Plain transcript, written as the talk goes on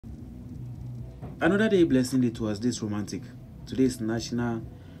Another day blessing day to us. This romantic. Today is National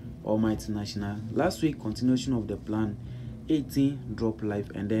Almighty National. Last week continuation of the plan 18 drop life,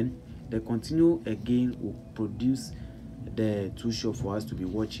 and then the continue again will produce the two show for us to be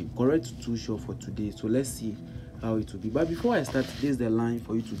watching. Correct two show for today. So let's see how it will be. But before I start, this is the line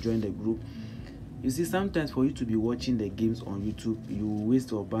for you to join the group. You see, sometimes for you to be watching the games on YouTube, you waste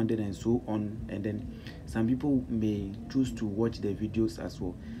your bandwidth and so on, and then some people may choose to watch the videos as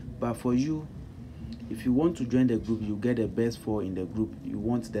well. But for you, if you want to join the group, you get the best four in the group. You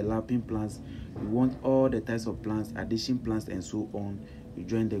want the lapping plans, you want all the types of plans, addition plans, and so on. You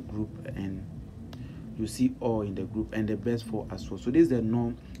join the group and you see all in the group and the best four as well. So this is the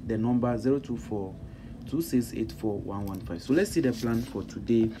number 024 2684 115. So let's see the plan for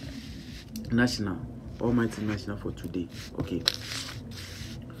today. National Almighty National for today. Okay,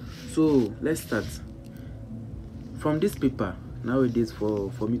 so let's start from this paper. Nowadays,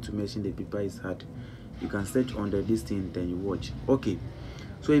 for me to mention the paper is hard. You can search under this thing, then you watch. Okay,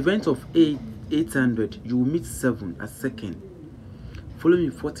 so event of 800, you will meet 7 at second,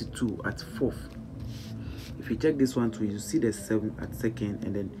 following 42 at fourth. If you check this one too, you see the 7 at second,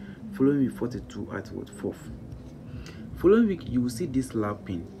 and then following 42 at what, fourth. Following week, you will see this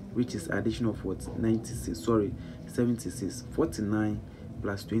lapping, which is addition of what, 76, 49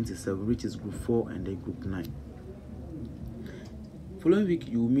 plus 27, which is group 4 and then group 9. Following week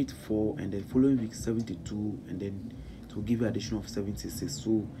you will meet 4, and then following week 72, and then it will give you addition of 76.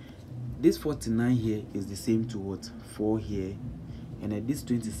 So this 49 here is the same to what, 4 here, and then this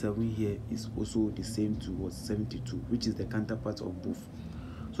 27 here is also the same to what, 72, which is the counterpart of both.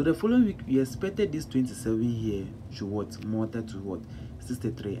 So the following week we expected this 27 here should what, mortar to what,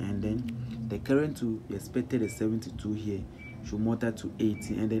 63, and then the current two we expected the 72 here should mortar to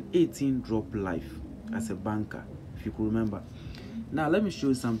 18, and then 18 drop life as a banker, if you could remember. Now let me show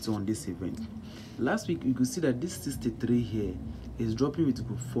you something on this event. Last week you could see that this 63 here is dropping with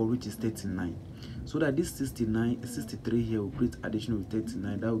group 4, which is 39, so that this 63 here will create addition of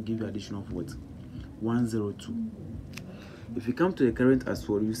 39. That will give you addition of what, 102. If you come to the current as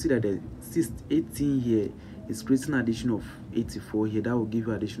well, you see that the 18 here is creating addition of 84 here. That will give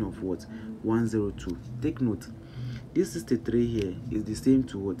you addition of what, 102. Take note, this 63 here is the same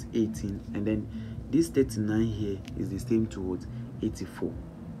to what, 18, and then this 39 here is the same to what, 84.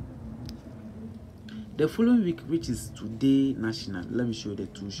 The following week, which is today National, let me show you the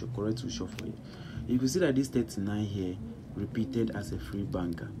correct two show for you. You can see that this 39 here repeated as a free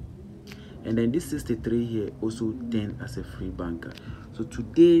banker, and then this 63 here also turned as a free banker. So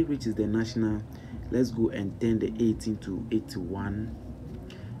today, which is the National, let's go and turn the 18 to 81,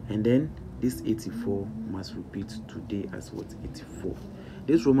 and then this 84 must repeat today as what, 84.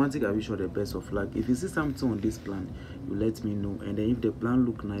 This romantic, I wish you the best of luck. If you see something on this plan, you let me know, and then if the plan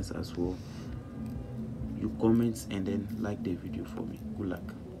look nice as well, you comment and then like the video for me. Good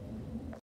luck.